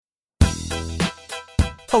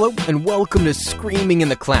Hello, and welcome to Screaming in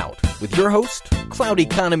the Cloud with your host, cloud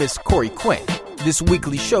economist Corey Quinn. This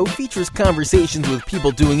weekly show features conversations with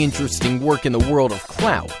people doing interesting work in the world of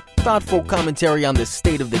cloud, thoughtful commentary on the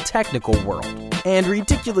state of the technical world, and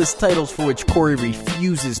ridiculous titles for which Corey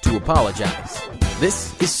refuses to apologize.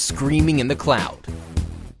 This is Screaming in the Cloud.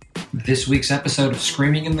 This week's episode of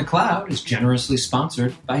Screaming in the Cloud is generously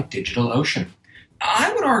sponsored by DigitalOcean.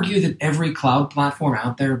 I would argue that every cloud platform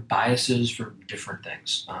out there biases for different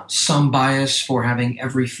things. Some bias for having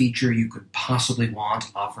every feature you could possibly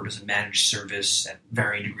want offered as a managed service at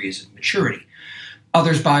varying degrees of maturity.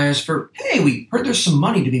 Others bias for, hey, we heard there's some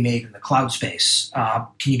money to be made in the cloud space.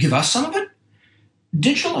 Can you give us some of it?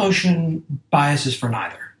 DigitalOcean biases for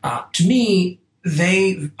neither. To me,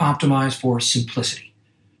 they optimize for simplicity.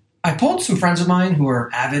 I polled some friends of mine who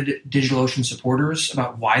are avid DigitalOcean supporters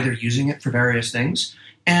about why they're using it for various things,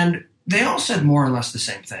 and they all said more or less the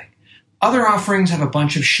same thing. Other offerings have a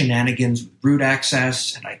bunch of shenanigans with root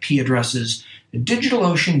access and IP addresses.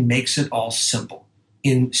 DigitalOcean makes it all simple.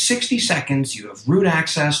 In 60 seconds, you have root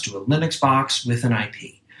access to a Linux box with an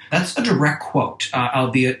IP. That's a direct quote,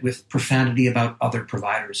 albeit with profanity about other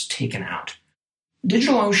providers taken out.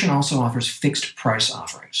 DigitalOcean also offers fixed price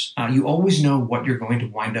offerings. You always know what you're going to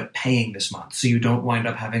wind up paying this month, so you don't wind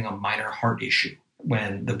up having a minor heart issue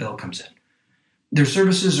when the bill comes in. Their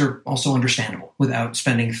services are also understandable without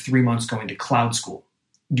spending 3 months going to cloud school.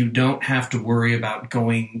 You don't have to worry about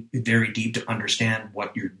going very deep to understand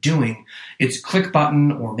what you're doing. It's click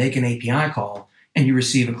button or make an API call, and you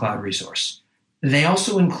receive a cloud resource. They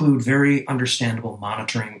also include very understandable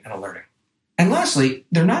monitoring and alerting. And lastly,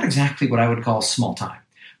 they're not exactly what I would call small time.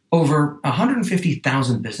 Over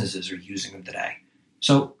 150,000 businesses are using them today.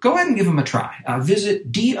 So go ahead and give them a try.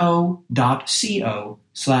 Visit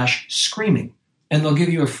do.co/screaming, and they'll give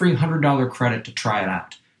you a free $100 credit to try it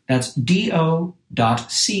out. That's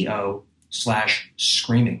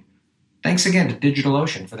do.co/screaming. Thanks again to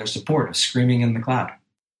DigitalOcean for their support of Screaming in the Cloud.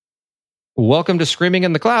 Welcome to Screaming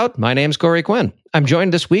in the Cloud. My name's Corey Quinn. I'm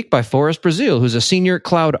joined this week by Forrest Brazil, who's a senior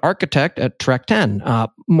cloud architect at Trek 10.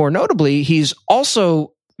 More notably, he's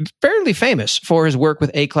also fairly famous for his work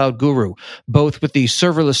with A Cloud Guru, both with the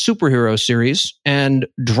serverless superhero series and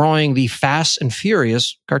drawing the Fast and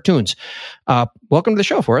Furious cartoons. Welcome to the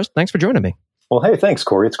show, Forrest. Thanks for joining me. Well, hey, thanks,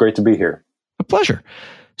 Corey. It's great to be here. A pleasure.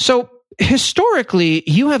 So, historically,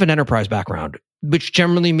 you have an enterprise background, which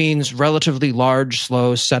generally means relatively large,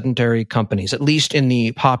 slow, sedentary companies, at least in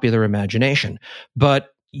the popular imagination. But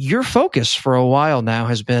your focus for a while now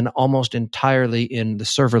has been almost entirely in the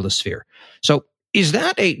serverless sphere. So is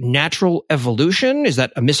that a natural evolution? Is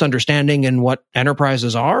that a misunderstanding in what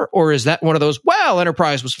enterprises are? Or is that one of those, well,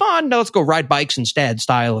 enterprise was fun, now let's go ride bikes instead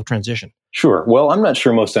style of transition? Sure. Well, I'm not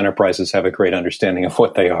sure most enterprises have a great understanding of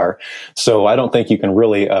what they are. So I don't think you can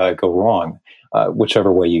really go wrong.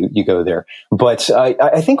 Whichever way you go there. But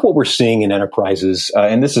I think what we're seeing in enterprises,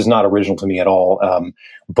 and this is not original to me at all,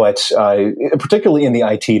 but particularly in the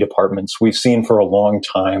IT departments, we've seen for a long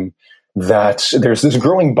time that there's this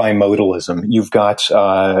growing bimodalism. You've got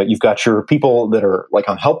your people that are like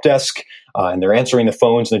on help desk, and they're answering the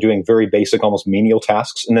phones and they're doing very basic, almost menial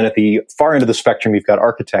tasks. And then at the far end of the spectrum, you've got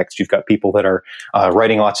architects, you've got people that are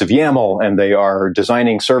writing lots of YAML, and they are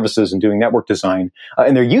designing services and doing network design.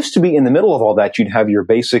 And there used to be in the middle of all that, you'd have your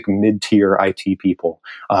basic mid-tier IT people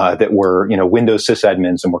that were, Windows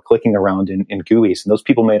sysadmins and were clicking around in GUIs. And those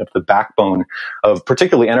people made up the backbone of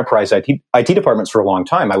particularly enterprise IT departments for a long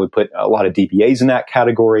time. I would put a lot of DBAs in that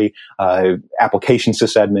category, application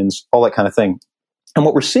sysadmins, all that kind of thing. And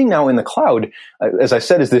what we're seeing now in the cloud, as I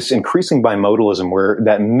said, is this increasing bimodalism where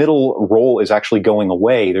that middle role is actually going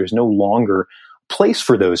away. There's no longer place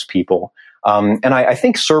for those people. And I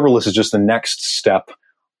think serverless is just the next step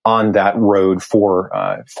on that road for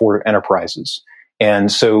enterprises. And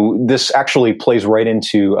so this actually plays right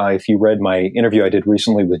into, if you read my interview I did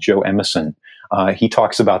recently with Joe Emison, he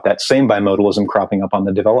talks about that same bimodalism cropping up on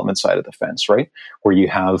the development side of the fence, right? Where you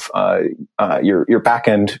have your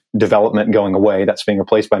back-end development going away, that's being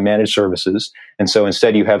replaced by managed services. And so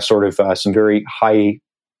instead you have sort of some very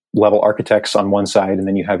high-level architects on one side, and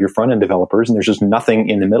then you have your front-end developers, and there's just nothing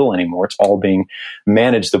in the middle anymore. It's all being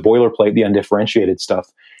managed. The boilerplate, the undifferentiated stuff,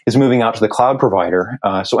 is moving out to the cloud provider.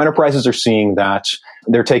 So enterprises are seeing that.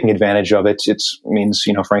 They're taking advantage of it. It means,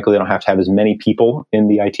 frankly, they don't have to have as many people in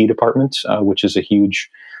the IT department, which is a huge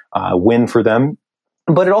win for them.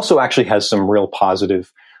 But it also actually has some real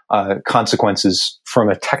positive consequences from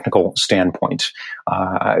a technical standpoint.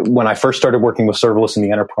 When I first started working with serverless in the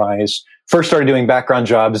enterprise, first started doing background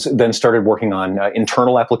jobs, then started working on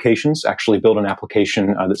internal applications, actually built an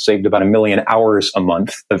application that saved about 1 million hours a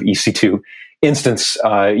month of EC2 instance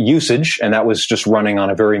usage, and that was just running on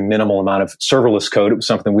a very minimal amount of serverless code. It was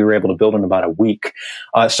something we were able to build in about a week.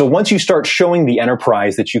 So once you start showing the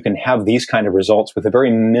enterprise that you can have these kind of results with a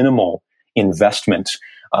very minimal investment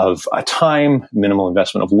of time, minimal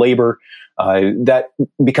investment of labor, that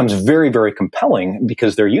becomes very, very compelling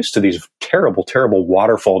because they're used to these terrible, terrible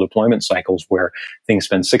waterfall deployment cycles where things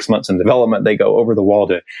spend 6 months in development, they go over the wall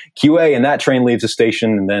to QA, and that train leaves the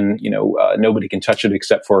station, and then nobody can touch it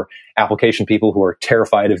except for application people who are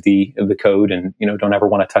terrified of the code and don't ever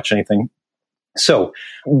want to touch anything. So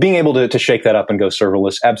being able to shake that up and go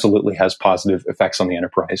serverless absolutely has positive effects on the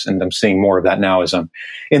enterprise. And I'm seeing more of that now as I'm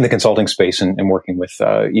in the consulting space and working with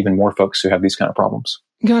even more folks who have these kind of problems.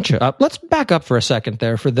 Gotcha. Let's back up for a second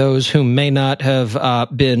there for those who may not have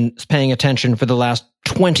been paying attention for the last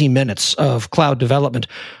 20 minutes of cloud development.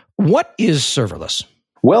 What is serverless?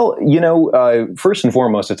 Well, first and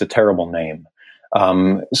foremost, it's a terrible name.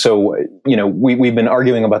 We've been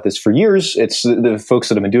arguing about this for years. It's the folks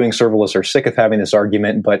that have been doing serverless are sick of having this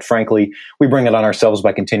argument, but frankly, we bring it on ourselves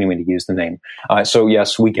by continuing to use the name. So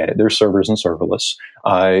yes, we get it. There's servers and serverless.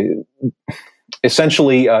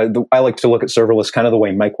 Essentially, I like to look at serverless kind of the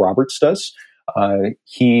way Mike Roberts does.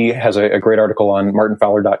 He has a great article on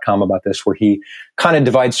martinfowler.com about this, where he kind of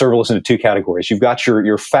divides serverless into two categories. You've got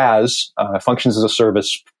your FAS, functions as a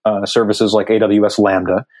service, services like AWS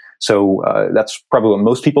Lambda. So that's probably what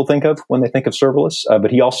most people think of when they think of serverless.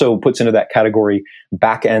 But he also puts into that category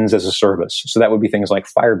backends as a service. So that would be things like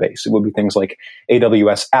Firebase. It would be things like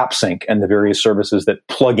AWS AppSync and the various services that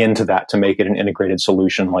plug into that to make it an integrated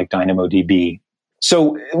solution like DynamoDB.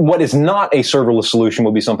 So what is not a serverless solution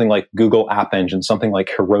would be something like Google App Engine, something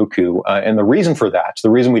like Heroku. And the reason for that,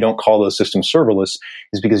 the reason we don't call those systems serverless,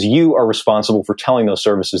 is because you are responsible for telling those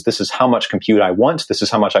services, this is how much compute I want, this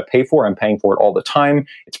is how much I pay for, I'm paying for it all the time,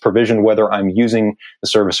 it's provisioned whether I'm using the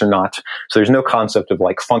service or not. So there's no concept of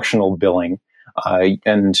like functional billing,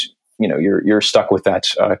 and you're stuck with that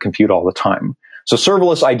compute all the time. So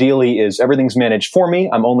serverless ideally is everything's managed for me,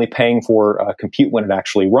 I'm only paying for compute when it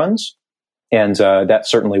actually runs. And that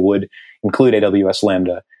certainly would include AWS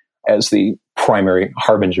Lambda as the primary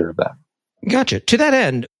harbinger of that. Gotcha. To that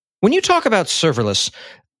end, when you talk about serverless,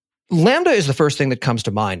 Lambda is the first thing that comes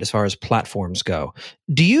to mind as far as platforms go.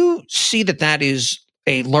 Do you see that is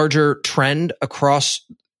a larger trend across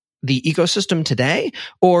the ecosystem today?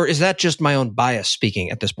 Or is that just my own bias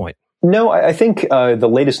speaking at this point? No, I think the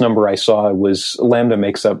latest number I saw was Lambda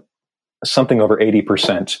makes up something over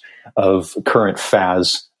 80% of current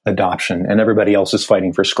FAS adoption, and everybody else is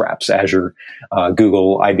fighting for scraps. Azure,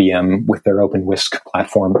 Google, IBM with their OpenWhisk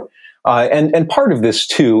platform. And part of this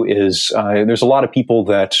too is there's a lot of people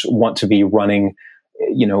that want to be running,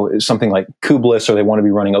 something like kubeless, or they want to be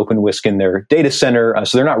running OpenWhisk in their data center.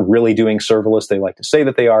 So they're not really doing serverless. They like to say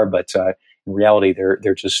that they are, but in reality,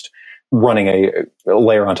 they're just running a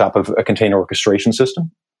layer on top of a container orchestration system.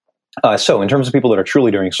 So in terms of people that are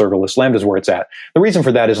truly doing serverless, Lambda's where it's at. The reason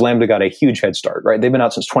for that is Lambda got a huge head start, right? They've been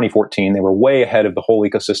out since 2014. They were way ahead of the whole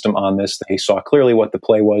ecosystem on this. They saw clearly what the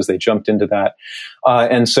play was. They jumped into that.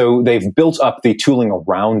 And so they've built up the tooling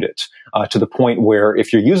around it to the point where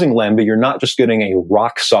if you're using Lambda, you're not just getting a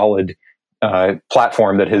rock solid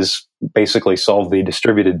platform that has basically solved the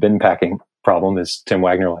distributed bin packing problem, as Tim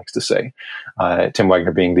Wagner likes to say. Tim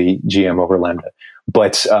Wagner being the GM over Lambda.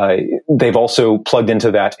 But they've also plugged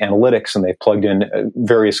into that analytics, and they've plugged in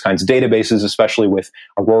various kinds of databases, especially with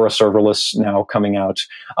Aurora Serverless now coming out.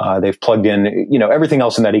 They've plugged in, everything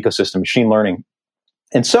else in that ecosystem, machine learning.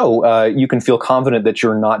 And so you can feel confident that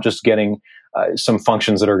you're not just getting some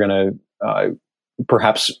functions that are going to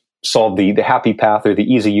perhaps solve the happy path or the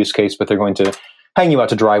easy use case, but they're going to hang you out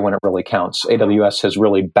to dry when it really counts. AWS has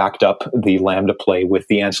really backed up the Lambda play with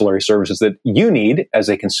the ancillary services that you need as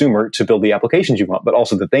a consumer to build the applications you want, but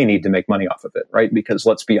also that they need to make money off of it, right? Because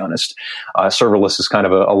let's be honest, serverless is kind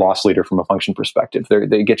of a loss leader from a function perspective.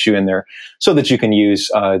 They get you in there so that you can use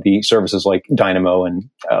the services like Dynamo and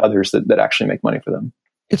others that actually make money for them.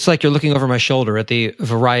 It's like you're looking over my shoulder at the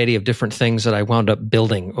variety of different things that I wound up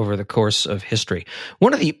building over the course of history.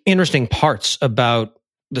 One of the interesting parts about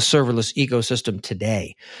the serverless ecosystem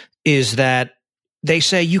today is that they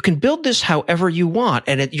say you can build this however you want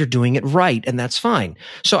and you're doing it right, and that's fine.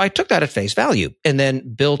 So I took that at face value and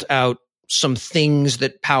then built out some things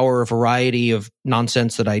that power a variety of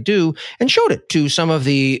nonsense that I do and showed it to some of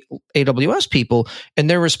the AWS people. And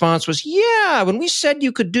their response was, yeah, when we said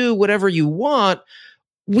you could do whatever you want,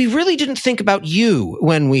 we really didn't think about you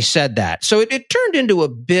when we said that. So it turned into a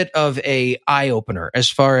bit of a eye-opener as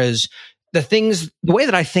far as the way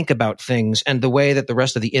that I think about things and the way that the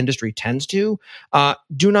rest of the industry tends to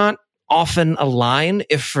do not often align,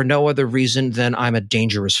 if for no other reason than I'm a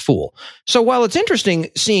dangerous fool. So while it's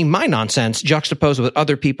interesting seeing my nonsense juxtaposed with what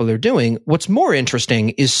other people are doing, what's more interesting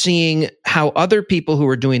is seeing how other people who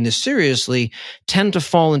are doing this seriously tend to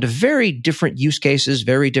fall into very different use cases,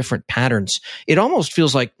 very different patterns. It almost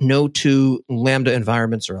feels like no two Lambda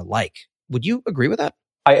environments are alike. Would you agree with that?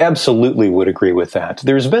 I absolutely would agree with that.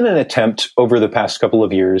 There's been an attempt over the past couple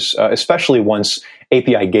of years, especially once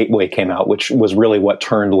API Gateway came out, which was really what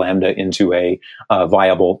turned Lambda into a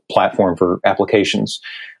viable platform for applications.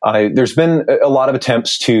 There's been a lot of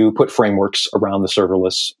attempts to put frameworks around the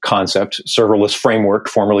serverless concept. Serverless framework,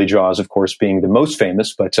 formerly JAWS, of course, being the most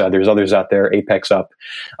famous, but there's others out there, Apex Up.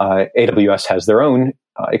 AWS has their own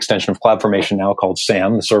extension of CloudFormation now called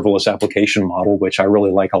SAM, the serverless application model, which I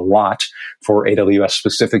really like a lot for AWS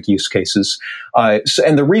specific use cases.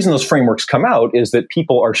 And the reason those frameworks come out is that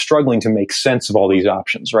people are struggling to make sense of all these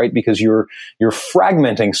options, right? Because you're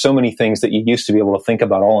fragmenting so many things that you used to be able to think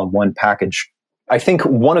about all in one package. I think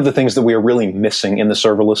one of the things that we are really missing in the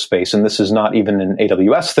serverless space, and this is not even an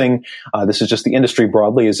AWS thing, this is just the industry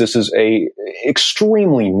broadly, is this is a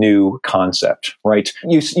extremely new concept, right?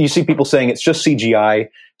 You see people saying it's just CGI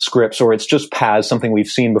scripts or it's just PaaS, something we've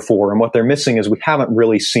seen before. And what they're missing is we haven't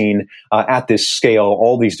really seen at this scale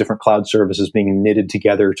all these different cloud services being knitted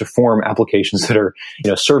together to form applications that are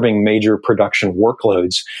serving major production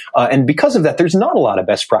workloads. And because of that, there's not a lot of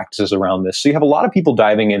best practices around this. So you have a lot of people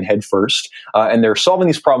diving in head first, and they're solving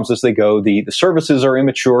these problems as they go. The services are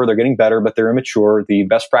immature. They're getting better, but they're immature. The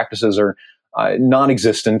best practices are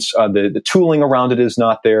non-existent. The tooling around it is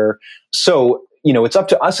not there. So it's up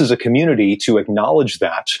to us as a community to acknowledge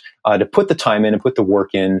that, to put the time in and put the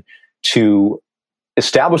work in to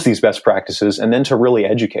establish these best practices and then to really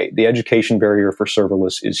educate. The education barrier for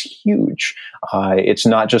serverless is huge. It's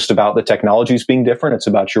not just about the technologies being different. It's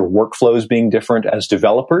about your workflows being different as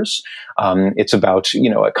developers. It's about,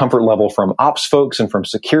 a comfort level from ops folks and from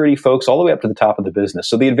security folks all the way up to the top of the business.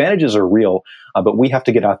 So the advantages are real, but we have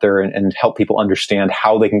to get out there and help people understand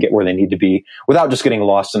how they can get where they need to be without just getting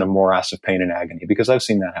lost in a morass of pain and agony, because I've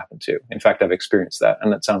seen that happen too. In fact, I've experienced that,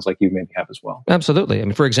 and that sounds like you maybe have as well. Absolutely. I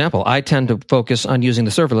mean, for example, I tend to focus on using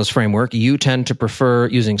the serverless framework. You tend to prefer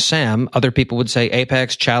using SAM. Other people would say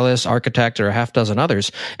Apex, Chalice, Architect, or a half dozen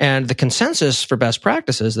others. And the consensus for best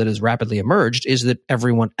practices that has rapidly emerged is that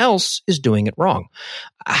everyone else is doing it wrong.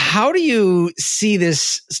 How do you see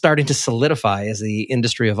this starting to solidify as the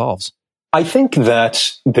industry evolves? I think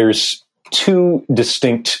that there's two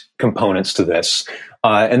distinct components to this.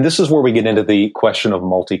 And this is where we get into the question of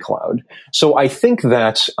multi-cloud. So I think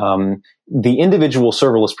that the individual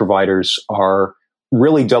serverless providers are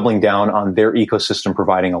really doubling down on their ecosystem,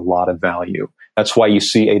 providing a lot of value. That's why you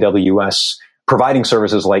see AWS providing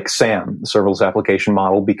services like SAM, the serverless application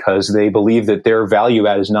model, because they believe that their value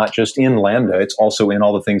add is not just in Lambda, it's also in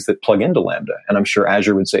all the things that plug into Lambda. And I'm sure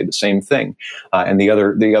Azure would say the same thing, and the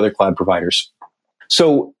other cloud providers.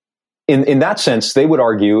 So in that sense, they would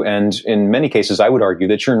argue, and in many cases, I would argue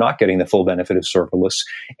that you're not getting the full benefit of serverless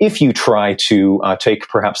if you try to take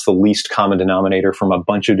perhaps the least common denominator from a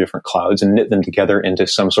bunch of different clouds and knit them together into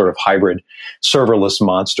some sort of hybrid serverless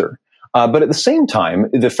monster. But at the same time,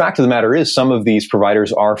 the fact of the matter is some of these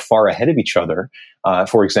providers are far ahead of each other.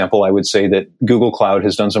 For example, I would say that Google Cloud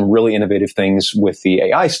has done some really innovative things with the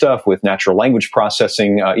AI stuff, with natural language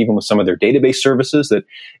processing, even with some of their database services that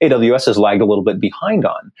AWS has lagged a little bit behind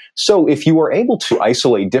on. So if you are able to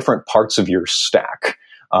isolate different parts of your stack,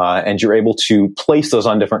 and you're able to place those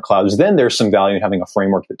on different clouds, then there's some value in having a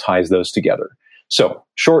framework that ties those together. So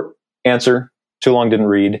short answer, too long didn't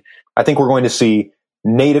read. I think we're going to see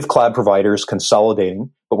native cloud providers consolidating,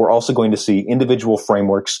 but we're also going to see individual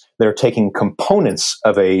frameworks that are taking components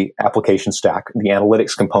of a application stack, the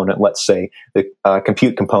analytics component, let's say, the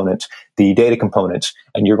compute component, the data component,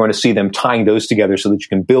 and you're going to see them tying those together so that you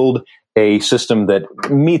can build a system that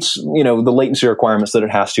meets, the latency requirements that it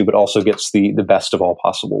has to, but also gets the best of all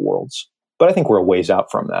possible worlds. But I think we're a ways out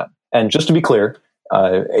from that. And just to be clear,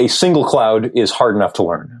 a single cloud is hard enough to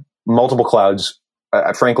learn. Multiple clouds,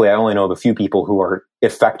 frankly, I only know of a few people who are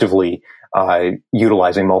effectively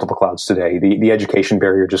utilizing multiple clouds today. The education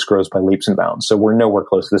barrier just grows by leaps and bounds. So we're nowhere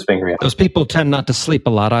close to this being reality. Those people tend not to sleep a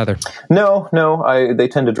lot either. No, they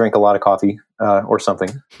tend to drink a lot of coffee or something.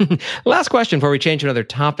 Last question before we change to another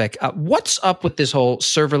topic. What's up with this whole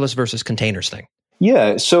serverless versus containers thing?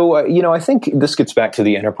 Yeah, so I think this gets back to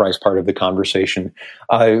the enterprise part of the conversation.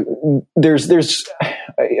 There's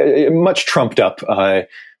a much trumped up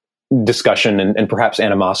discussion and perhaps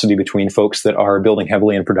animosity between folks that are building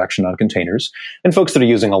heavily in production on containers and folks that are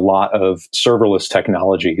using a lot of serverless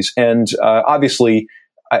technologies. And obviously,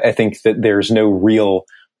 I think that there's no real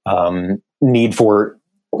need for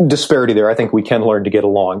disparity there. I think we can learn to get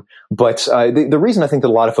along. But the reason I think that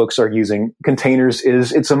a lot of folks are using containers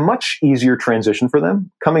is it's a much easier transition for them.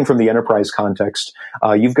 Coming from the enterprise context,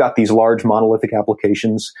 you've got these large monolithic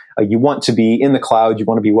applications. You want to be in the cloud. You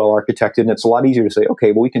want to be well architected. And it's a lot easier to say,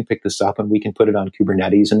 okay, well, we can pick this up and we can put it on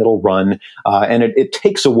Kubernetes and it'll run. And it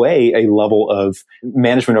takes away a level of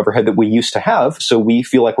management overhead that we used to have. So we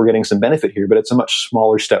feel like we're getting some benefit here, but it's a much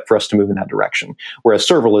smaller step for us to move in that direction. Whereas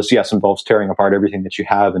serverless, yes, involves tearing apart everything that you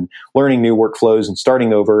have and learning new workflows and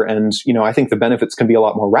starting over. And, I think the benefits can be a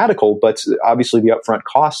lot more radical, but obviously the upfront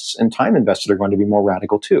costs and time invested are going to be more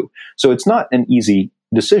radical too. So it's not an easy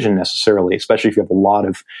decision necessarily, especially if you have a lot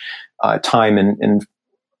of time and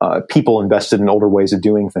people invested in older ways of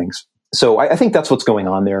doing things. So I think that's what's going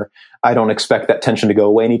on there. I don't expect that tension to go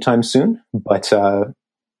away anytime soon, but,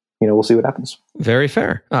 we'll see what happens. Very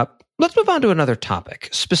fair. Let's move on to another topic,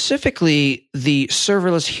 specifically the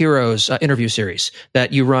Serverless Heroes interview series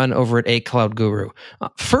that you run over at A Cloud Guru.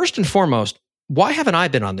 First and foremost, why haven't I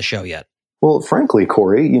been on the show yet? Well, frankly,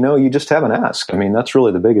 Corey, you just haven't asked. I mean, that's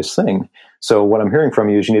really the biggest thing. So what I'm hearing from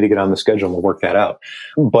you is you need to get on the schedule and we'll work that out.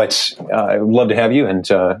 But I would love to have you and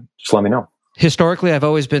just let me know. Historically, I've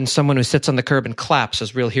always been someone who sits on the curb and claps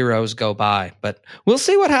as real heroes go by, but we'll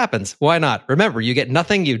see what happens. Why not? Remember, you get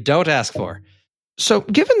nothing you don't ask for. So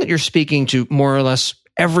given that you're speaking to more or less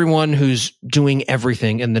everyone who's doing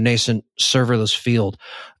everything in the nascent serverless field,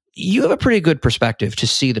 you have a pretty good perspective to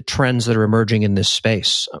see the trends that are emerging in this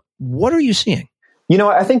space. What are you seeing?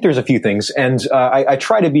 I think there's a few things, and I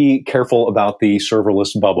try to be careful about the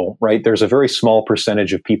serverless bubble, right? There's a very small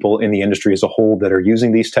percentage of people in the industry as a whole that are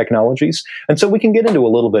using these technologies, and so we can get into a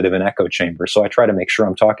little bit of an echo chamber. So I try to make sure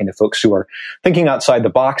I'm talking to folks who are thinking outside the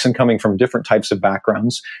box and coming from different types of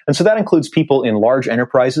backgrounds. And so that includes people in large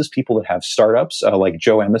enterprises, people that have startups, like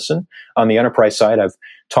Joe Emerson. On the enterprise side, I've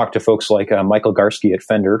talked to folks like Michael Garsky at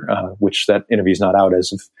Fender, which that interview's not out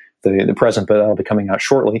as of the present, but that'll be coming out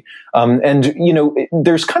shortly.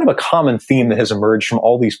 There's kind of a common theme that has emerged from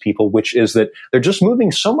all these people, which is that they're just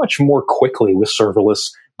moving so much more quickly with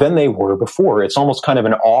serverless than they were before. It's almost kind of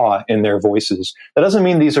an awe in their voices. That doesn't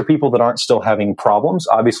mean these are people that aren't still having problems.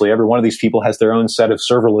 Obviously, every one of these people has their own set of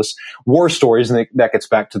serverless war stories, and that gets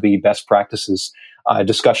back to the best practices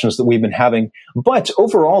discussions that we've been having. But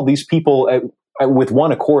overall, these people, with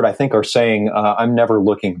one accord, I think, are saying, I'm never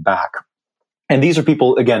looking back. And these are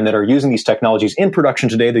people, again, that are using these technologies in production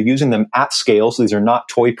today. They're using them at scale. So these are not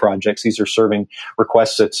toy projects. These are serving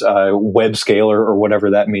requests at web scale or whatever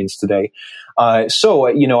that means today. I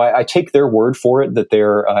take their word for it that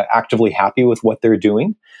they're actively happy with what they're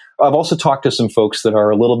doing. I've also talked to some folks that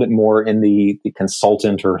are a little bit more in the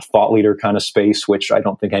consultant or thought leader kind of space, which I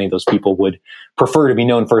don't think any of those people would prefer to be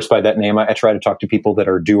known first by that name. I try to talk to people that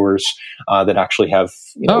are doers, that actually have...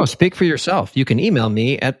 speak for yourself. You can email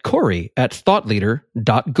me at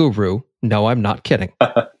corey@thoughtleader.guru. No, I'm not kidding.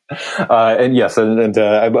 And yes, and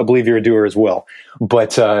I believe you're a doer as well.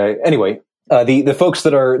 But anyway... The folks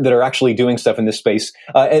that are actually doing stuff in this space,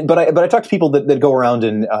 but I talk to people that go around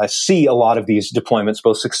and see a lot of these deployments,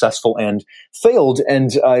 both successful and failed.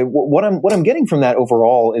 And what I'm getting from that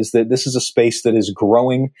overall is that this is a space that is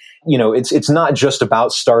growing. It's not just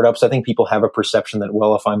about startups. I think people have a perception that,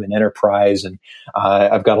 well, if I'm an enterprise and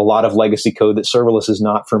I've got a lot of legacy code, that serverless is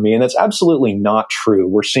not for me, and that's absolutely not true.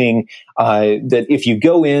 We're seeing that if you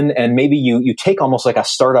go in and maybe you take almost like a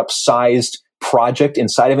startup sized project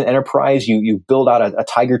inside of an enterprise, you build out a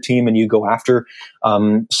tiger team and you go after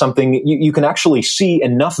something, you can actually see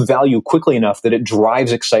enough value quickly enough that it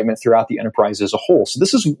drives excitement throughout the enterprise as a whole. So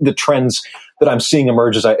this is the trends that I'm seeing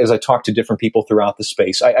emerge as I talk to different people throughout the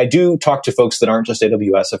space. I do talk to folks that aren't just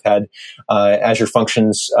AWS. I've had Azure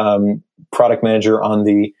Functions product manager on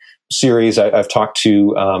the series. I've talked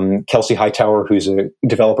to Kelsey Hightower, who's a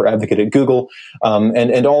developer advocate at Google,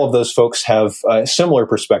 and all of those folks have similar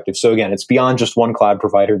perspectives. So again, it's beyond just one cloud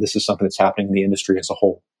provider. This is something that's happening in the industry as a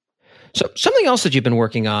whole. So something else that you've been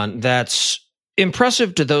working on that's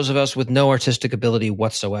impressive to those of us with no artistic ability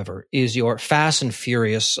whatsoever is your Fast and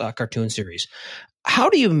Furious cartoon series.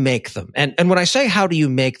 How do you make them? And when I say how do you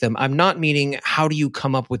make them, I'm not meaning how do you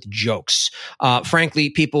come up with jokes.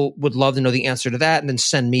 Frankly, people would love to know the answer to that and then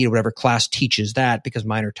send me to whatever class teaches that because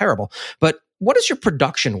mine are terrible. But what does your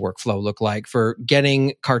production workflow look like for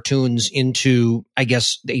getting cartoons into, I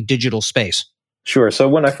guess, a digital space? Sure. So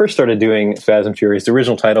when I first started doing Fast and Furious, the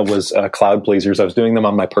original title was Cloud Pleasers. I was doing them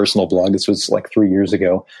on my personal blog. This was like 3 years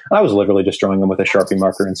ago. I was literally just drawing them with a Sharpie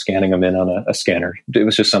marker and scanning them in on a scanner. It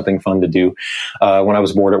was just something fun to do when I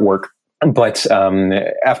was bored at work. But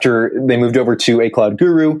after they moved over to a Cloud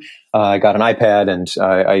Guru, I got an iPad, and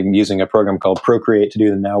I'm using a program called Procreate to do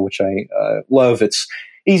them now, which I love. It's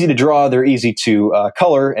easy to draw, they're easy to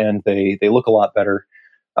color, and they look a lot better.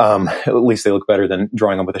 At least they look better than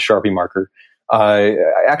drawing them with a Sharpie marker.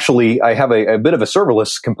 Actually, I have a bit of a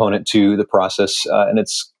serverless component to the process, and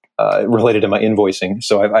it's related to my invoicing.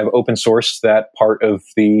 So I've open sourced that part of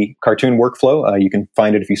the cartoon workflow. You can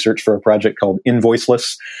find it if you search for a project called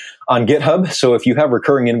Invoiceless on GitHub. So if you have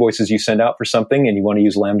recurring invoices you send out for something and you want to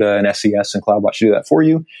use Lambda and SES and CloudWatch to do that for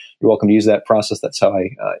you, you're welcome to use that process. That's how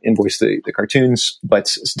I invoice the cartoons. But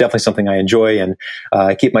it's definitely something I enjoy, and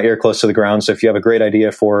I keep my ear close to the ground. So if you have a great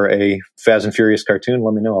idea for a Fast and Furious cartoon,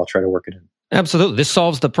 let me know. I'll try to work it in. Absolutely. This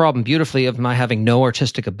solves the problem beautifully of my having no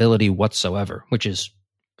artistic ability whatsoever, which is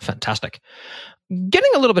fantastic.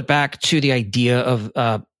 Getting a little bit back to the idea of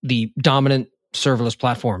the dominant serverless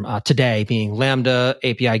platform today being Lambda,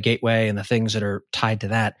 API Gateway, and the things that are tied to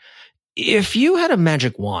that. If you had a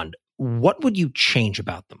magic wand, what would you change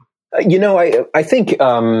about them? I think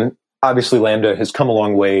obviously Lambda has come a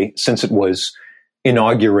long way since it was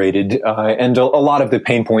inaugurated, and a lot of the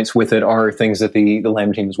pain points with it are things that the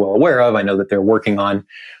Lambda team is well aware of. I know that they're working on.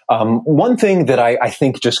 One thing that I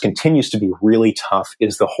think just continues to be really tough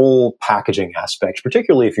is the whole packaging aspect,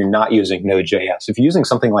 particularly if you're not using Node.js. If you're using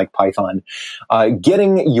something like Python,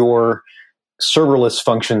 getting your serverless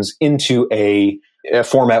functions into a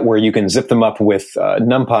format where you can zip them up with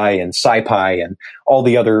NumPy and SciPy and all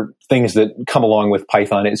the other things that come along with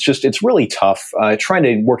Python. It's really tough. Trying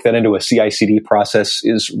to work that into a CI/CD process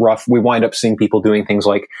is rough. We wind up seeing people doing things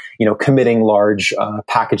like, committing large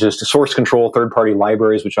packages to source control third-party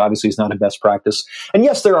libraries, which obviously is not a best practice. And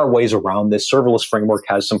yes, there are ways around this. Serverless framework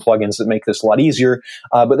has some plugins that make this a lot easier.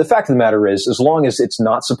 But the fact of the matter is, as long as it's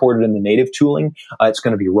not supported in the native tooling, it's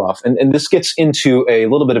going to be rough. And this gets into a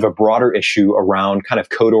little bit of a broader issue around kind of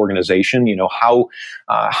code organization. How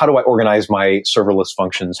do I organize my serverless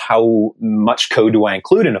functions? How much code do I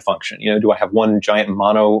include in a function? Do I have one giant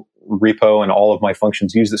mono repo and all of my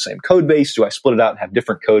functions use the same code base? Do I split it out and have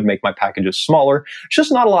different code, make my packages smaller? There's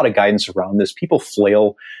just not a lot of guidance around this. People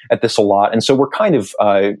flail at this a lot. And so we're kind of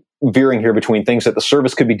veering here between things that the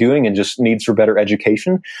service could be doing and just needs for better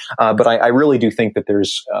education. But I really do think that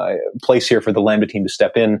there's a place here for the Lambda team to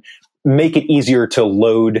step in, make it easier to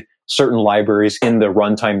load certain libraries in the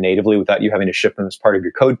runtime natively without you having to ship them as part of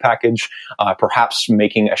your code package, perhaps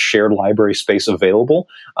making a shared library space available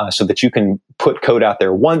so that you can put code out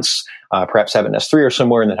there once, perhaps have it in S3 or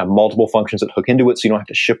somewhere, and then have multiple functions that hook into it so you don't have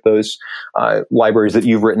to ship those libraries that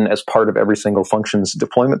you've written as part of every single function's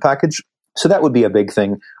deployment package. So that would be a big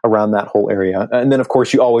thing around that whole area. And then, of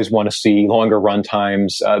course, you always want to see longer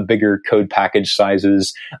runtimes, bigger code package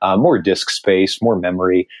sizes, more disk space, more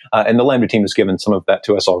memory. And the Lambda team has given some of that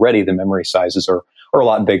to us already. The memory sizes are a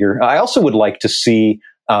lot bigger. I also would like to see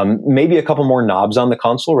maybe a couple more knobs on the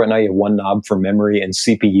console. Right now, you have one knob for memory and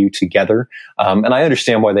CPU together. And I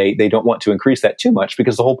understand why they don't want to increase that too much,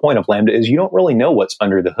 because the whole point of Lambda is you don't really know what's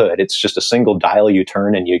under the hood. It's just a single dial you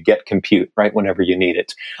turn and you get compute, right, whenever you need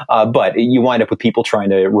it. But you wind up with people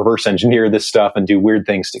trying to reverse engineer this stuff and do weird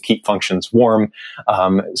things to keep functions warm.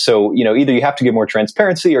 So, either you have to give more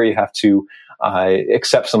transparency or you have to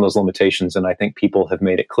accept some of those limitations. And I think people have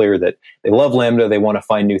made it clear that they love Lambda. They want to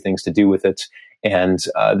find new things to do with it. And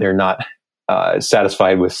they're not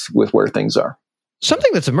satisfied with where things are. Something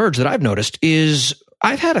that's emerged that I've noticed is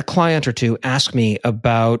I've had a client or two ask me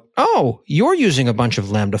about, you're using a bunch of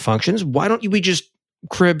Lambda functions. Why don't we just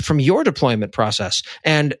crib from your deployment process?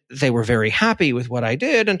 And they were very happy with what I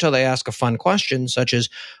did until they ask a fun question such as,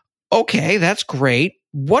 okay, that's great.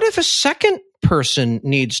 What if a second person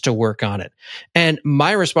needs to work on it? And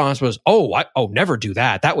my response was, never do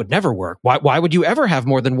that. That would never work. Why would you ever have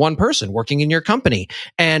more than one person working in your company?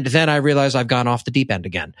 And then I realized I've gone off the deep end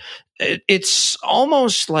again. It's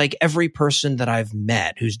almost like every person that I've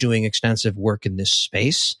met who's doing extensive work in this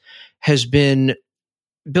space has been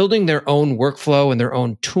building their own workflow and their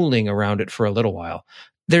own tooling around it for a little while.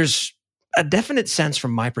 There's a definite sense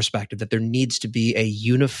from my perspective that there needs to be a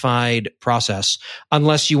unified process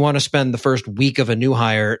unless you want to spend the first week of a new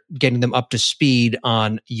hire getting them up to speed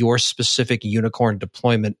on your specific unicorn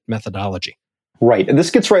deployment methodology. Right. And this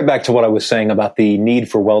gets right back to what I was saying about the need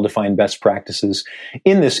for well-defined best practices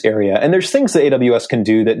in this area. And there's things that AWS can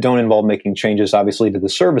do that don't involve making changes, obviously, to the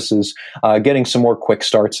services, getting some more quick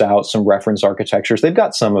starts out, some reference architectures. They've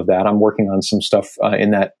got some of that. I'm working on some stuff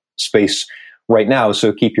in that space right now,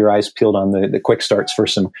 so keep your eyes peeled on the quick starts for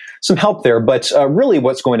some help there. But really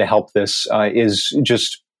what's going to help this is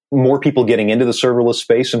just more people getting into the serverless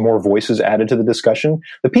space and more voices added to the discussion,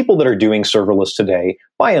 the people that are doing serverless today,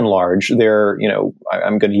 by and large, they're,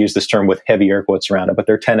 I'm going to use this term with heavy air quotes around it, but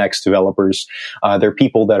they're 10x developers. They're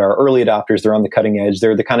people that are early adopters. They're on the cutting edge.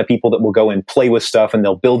 They're the kind of people that will go and play with stuff and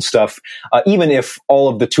they'll build stuff, even if all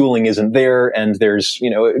of the tooling isn't there and there's,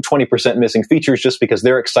 20% missing features, just because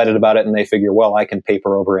they're excited about it and they figure, well, I can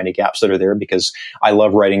paper over any gaps that are there because I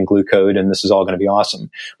love writing glue code and this is all going to be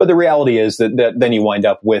awesome. But the reality is that then you wind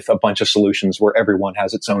up with a bunch of solutions where everyone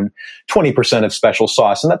has its own 20% of special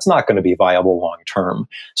sauce, and that's not going to be viable long term.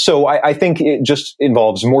 So I think it just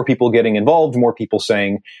involves more people getting involved, more people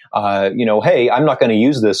saying, hey, I'm not going to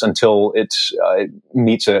use this until it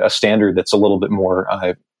meets a standard that's a little bit more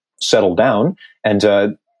settled down. And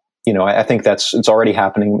I think it's already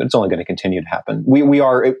happening, but it's only going to continue to happen.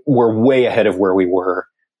 We're way ahead of where we were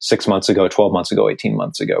 6 months ago, 12 months ago, 18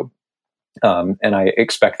 months ago. And I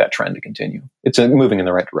expect that trend to continue. It's moving in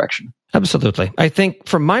the right direction. Absolutely. I think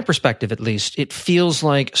from my perspective, at least, it feels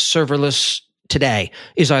like serverless today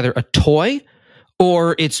is either a toy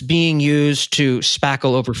or it's being used to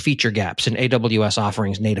spackle over feature gaps in AWS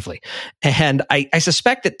offerings natively. And I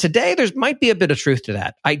suspect that today there might be a bit of truth to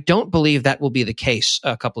that. I don't believe that will be the case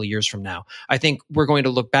a couple of years from now. I think we're going to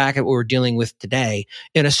look back at what we're dealing with today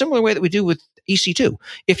in a similar way that we do with EC2.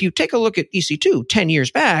 If you take a look at EC2 10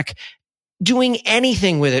 years back, doing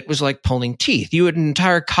anything with it was like pulling teeth. You had an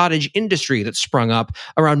entire cottage industry that sprung up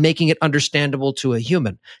around making it understandable to a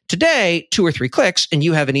human. Today, 2 or 3 clicks, and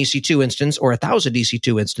you have an EC2 instance or 1,000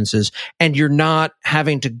 EC2 instances, and you're not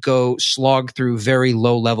having to go slog through very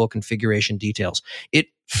low-level configuration details. It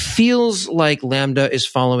feels like Lambda is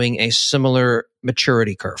following a similar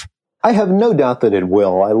maturity curve. I have no doubt that it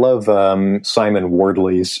will. I love Simon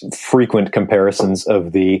Wardley's frequent comparisons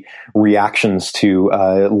of the reactions to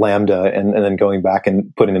Lambda and then going back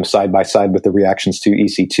and putting them side by side with the reactions to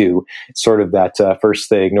EC2. It's sort of that first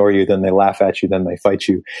they ignore you, then they laugh at you, then they fight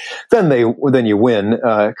you, then you win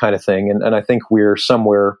kind of thing. And I think we're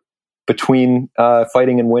somewhere between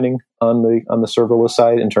fighting and winning on the serverless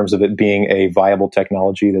side in terms of it being a viable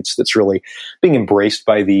technology that's really being embraced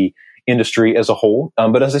by the industry as a whole.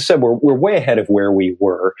 But as I said, we're way ahead of where we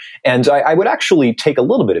were. And I would actually take a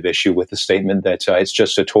little bit of issue with the statement that it's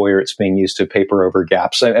just a toy or it's being used to paper over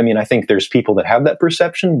gaps. I mean, I think there's people that have that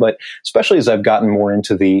perception, but especially as I've gotten more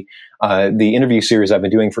into the interview series I've been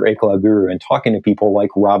doing for A Cloud Guru and talking to people like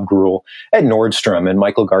Rob Gruhl at Nordstrom and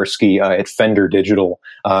Michael Garsky at Fender Digital.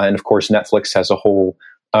 And of course, Netflix has a whole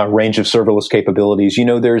range of serverless capabilities.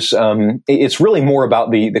 There's it's really more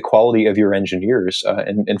about the quality of your engineers,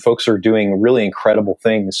 and folks are doing really incredible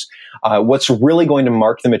things. What's really going to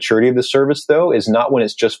mark the maturity of the service, though, is not when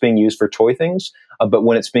it's just being used for toy things, but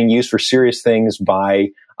when it's being used for serious things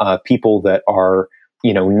by people that are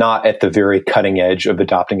not at the very cutting edge of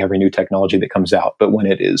adopting every new technology that comes out, but when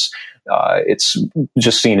it is, it's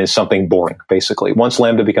just seen as something boring, basically. Once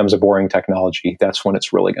Lambda becomes a boring technology, that's when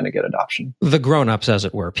it's really going to get adoption. The grown-ups, as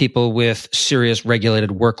it were, people with serious regulated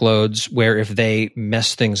workloads where if they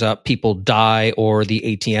mess things up, people die or the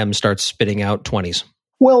ATM starts spitting out 20s.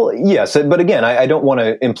 Well, yes, but again, I don't want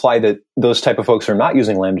to imply that those type of folks are not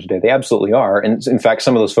using Lambda today. They absolutely are. And in fact,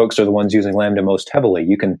 some of those folks are the ones using Lambda most heavily.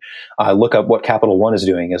 You can look up what Capital One is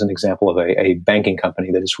doing as an example of a banking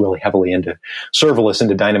company that is really heavily into serverless,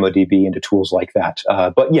 into DynamoDB, into tools like that.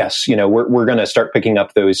 But yes, we're going to start picking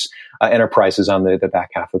up those enterprises on the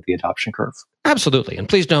back half of the adoption curve. Absolutely. And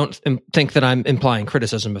please don't think that I'm implying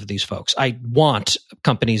criticism of these folks. I want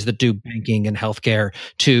companies that do banking and healthcare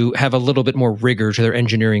to have a little bit more rigor to their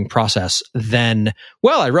engineering process than,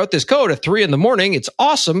 well, I wrote this code at 3 a.m. It's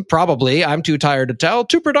awesome. Probably. I'm too tired to tell,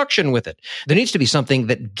 to production with it. There needs to be something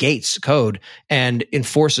that gates code and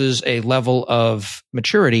enforces a level of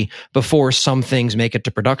maturity before some things make it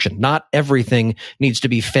to production. Not everything needs to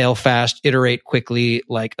be fail fast, iterate quickly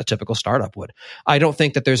like a typical startup would. I don't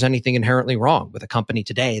think that there's anything inherently wrong with a company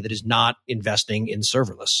today that is not investing in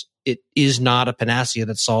serverless. It is not a panacea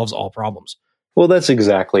that solves all problems. Well, that's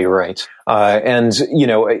exactly right. And,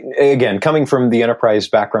 again, coming from the enterprise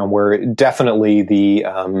background where definitely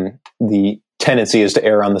the tendency is to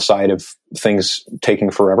err on the side of things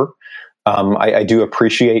taking forever, I do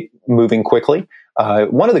appreciate moving quickly.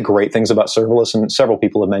 One of the great things about serverless, and several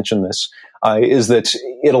people have mentioned this, is that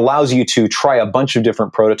it allows you to try a bunch of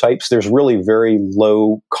different prototypes. There's really very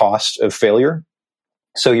low cost of failure.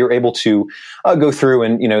 So you're able to go through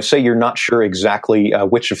and, say you're not sure exactly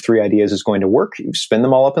which of 3 ideas is going to work. You spin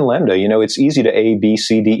them all up in Lambda. It's easy to A, B,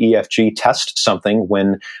 C, D, E, F, G test something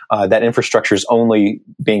when that infrastructure is only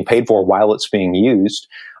being paid for while it's being used.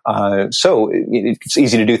 So it's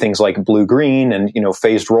easy to do things like blue-green and,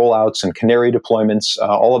 phased rollouts and canary deployments.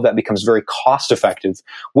 All of that becomes very cost-effective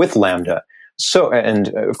with Lambda. So, and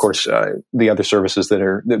of course, the other services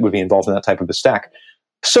that would be involved in that type of a stack.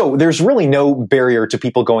 So there's really no barrier to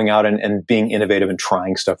people going out and being innovative and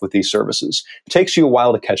trying stuff with these services. It takes you a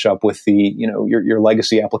while to catch up with your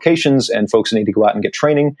legacy applications, and folks need to go out and get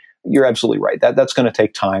training. You're absolutely right. That's going to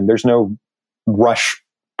take time. There's no rush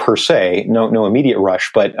per se, no immediate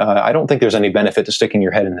rush, but I don't think there's any benefit to sticking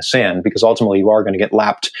your head in the sand, because ultimately you are going to get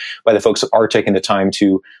lapped by the folks that are taking the time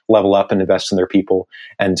to level up and invest in their people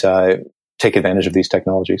and take advantage of these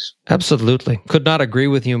technologies. Absolutely. Could not agree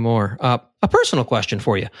with you more. A personal question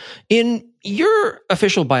for you. In your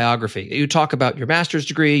official biography, you talk about your master's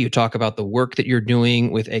degree, you talk about the work that you're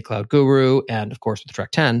doing with A Cloud Guru and, of course, with Trek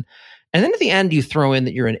 10. And then at the end, you throw in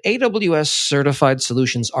that you're an AWS certified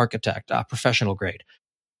solutions architect, professional grade.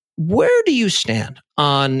 Where do you stand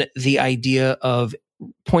on the idea of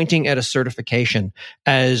pointing at a certification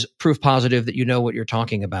as proof positive that you know what you're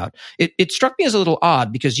talking about? It struck me as a little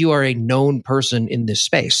odd because you are a known person in this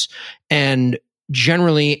space. And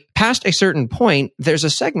generally, past a certain point, there's a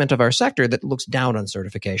segment of our sector that looks down on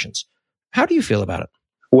certifications. How do you feel about it?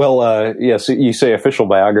 Well, yes, you say official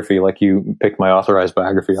biography like you picked my authorized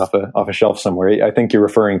biography off a shelf somewhere. I think you're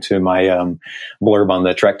referring to my blurb on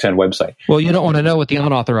the Trek 10 website. Well, you don't want to know what the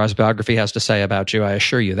unauthorized biography has to say about you, I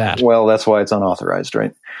assure you that. Well, that's why it's unauthorized,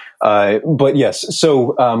 right? But yes,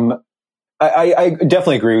 so I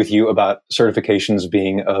definitely agree with you about certifications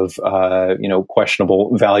being of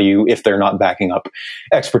questionable value if they're not backing up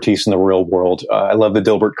expertise in the real world. I love the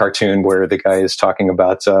Dilbert cartoon where the guy is talking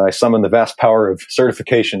about I summon the vast power of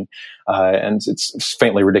certification, and it's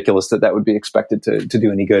faintly ridiculous that would be expected to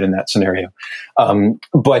do any good in that scenario.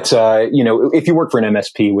 But if you work for an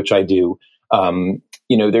MSP, which I do,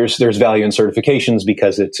 there's value in certifications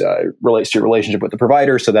because it relates to your relationship with the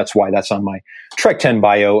provider. So that's why that's on my Trek 10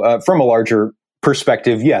 bio. From a larger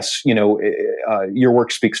perspective, yes, your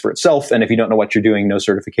work speaks for itself. And if you don't know what you're doing, no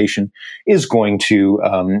certification is going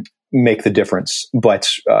to make the difference. But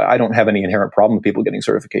I don't have any inherent problem with people getting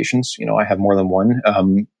certifications. I have more than one.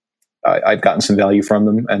 I've gotten some value from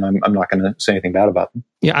them, and I'm not going to say anything bad about them.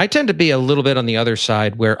 Yeah, I tend to be a little bit on the other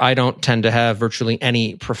side where I don't tend to have virtually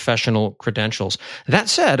any professional credentials. That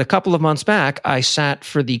said, a couple of months back, I sat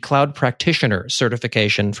for the Cloud Practitioner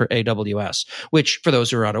certification for AWS, which, for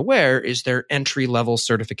those who are unaware, is their entry-level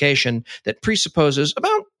certification that presupposes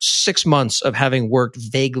about 6 months of having worked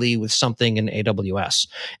vaguely with something in AWS.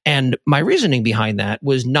 And my reasoning behind that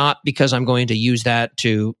was not because I'm going to use that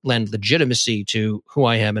to lend legitimacy to who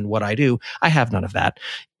I am and what I do. I have none of that.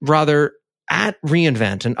 Rather, at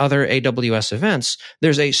reInvent and other AWS events,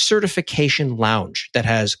 there's a certification lounge that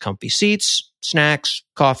has comfy seats, snacks,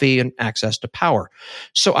 coffee, and access to power.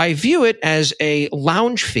 So I view it as a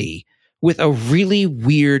lounge fee with a really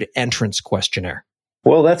weird entrance questionnaire.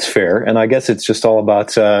 Well, that's fair. And I guess it's just all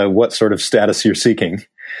about what sort of status you're seeking.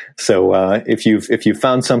 So if you've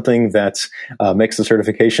found something that makes the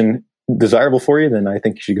certification desirable for you, then I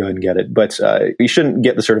think you should go ahead and get it. But you shouldn't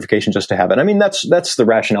get the certification just to have it. I mean, that's the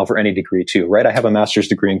rationale for any degree too, right? I have a master's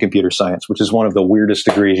degree in computer science, which is one of the weirdest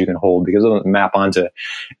degrees you can hold because it doesn't map onto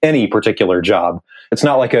any particular job. It's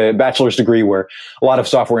not like a bachelor's degree where a lot of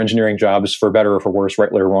software engineering jobs, for better or for worse,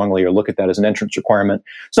 rightly or wrongly, or look at that as an entrance requirement.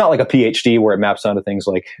 It's not like a PhD where it maps onto things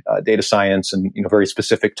like data science and very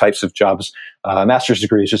specific types of jobs. A master's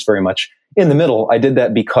degree is just very much in the middle. I did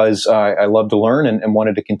that because I love to learn and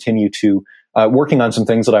wanted to continue to working on some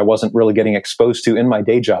things that I wasn't really getting exposed to in my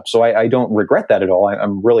day job. So I don't regret that at all.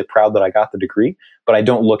 I'm really proud that I got the degree, but I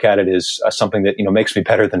don't look at it as something that makes me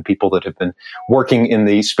better than people that have been working in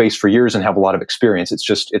the space for years and have a lot of experience. It's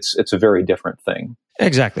just it's a very different thing.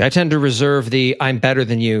 Exactly. I tend to reserve the I'm better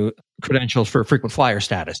than you credentials for frequent flyer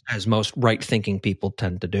status, as most right-thinking people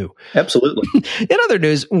tend to do. Absolutely. In other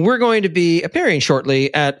news, we're going to be appearing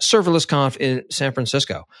shortly at Serverless Conf in San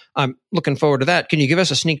Francisco. I'm looking forward to that. Can you give us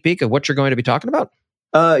a sneak peek of what you're going to be talking about?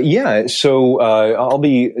 Yeah. So I'll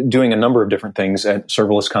be doing a number of different things at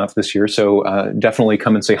Serverless Conf this year. So definitely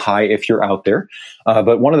come and say hi if you're out there.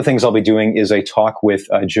 But one of the things I'll be doing is a talk with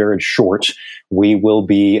Jared Short. We will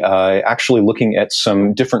be actually looking at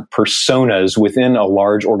some different personas within a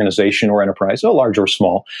large organization or enterprise, so large or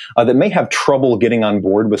small, that may have trouble getting on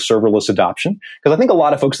board with serverless adoption. Because I think a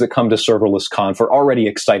lot of folks that come to Serverless Conf are already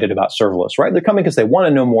excited about serverless, right? They're coming because they want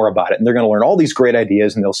to know more about it, and they're going to learn all these great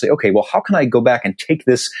ideas, and they'll say, okay, well, how can I go back and take take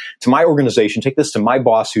this to my organization, take this to my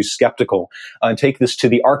boss who's skeptical, and take this to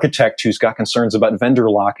the architect who's got concerns about vendor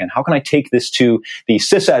lock-in? How can I take this to the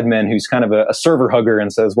sysadmin who's kind of a server hugger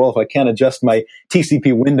and says, well, if I can't adjust my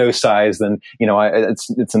TCP window size, then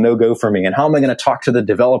it's a no-go for me? And how am I going to talk to the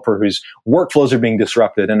developer whose workflows are being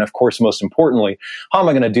disrupted? And of course, most importantly, how am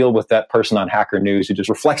I going to deal with that person on Hacker News who just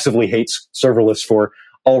reflexively hates serverless for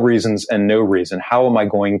all reasons and no reason? How am I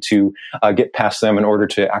going to get past them in order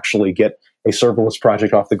to actually get a serverless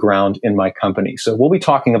project off the ground in my company? So we'll be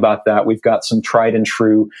talking about that. We've got some tried and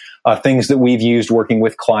true things that we've used working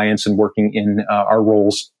with clients and working in our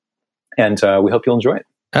roles. And we hope you'll enjoy it.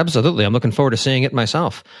 Absolutely. I'm looking forward to seeing it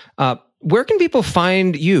myself. Where can people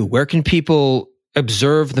find you? Where can people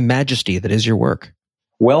observe the majesty that is your work?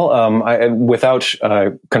 Well, without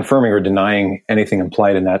confirming or denying anything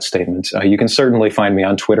implied in that statement, you can certainly find me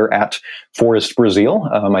on Twitter at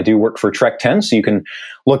ForrestBrazil. I do work for Trek 10, so you can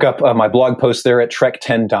look up my blog post there at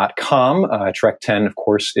trek10.com. Trek 10, of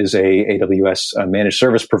course, is a AWS managed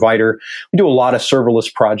service provider. We do a lot of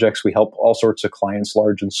serverless projects. We help all sorts of clients,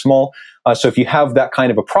 large and small. So if you have that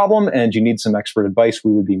kind of a problem and you need some expert advice,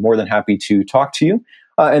 we would be more than happy to talk to you.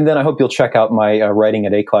 And then I hope you'll check out my writing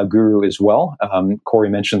at A Cloud Guru as well. Corey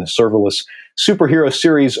mentioned the serverless superhero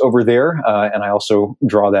series over there. And I also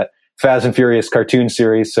draw that Fast and Furious cartoon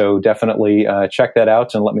series. So definitely check that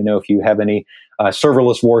out and let me know if you have any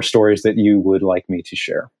serverless war stories that you would like me to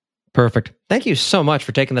share. Perfect. Thank you so much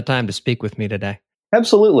for taking the time to speak with me today.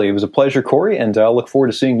 Absolutely. It was a pleasure, Corey. And I'll look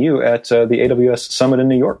forward to seeing you at the AWS Summit in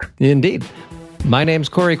New York. Indeed. My name's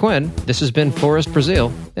Corey Quinn. This has been Forrest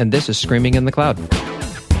Brazil, and this is Screaming in the Cloud.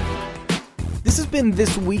 This has been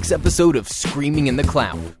this week's episode of Screaming in the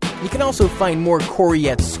Cloud. You can also find more Corey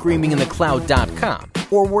at screaminginthecloud.com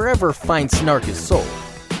or wherever fine snark is sold.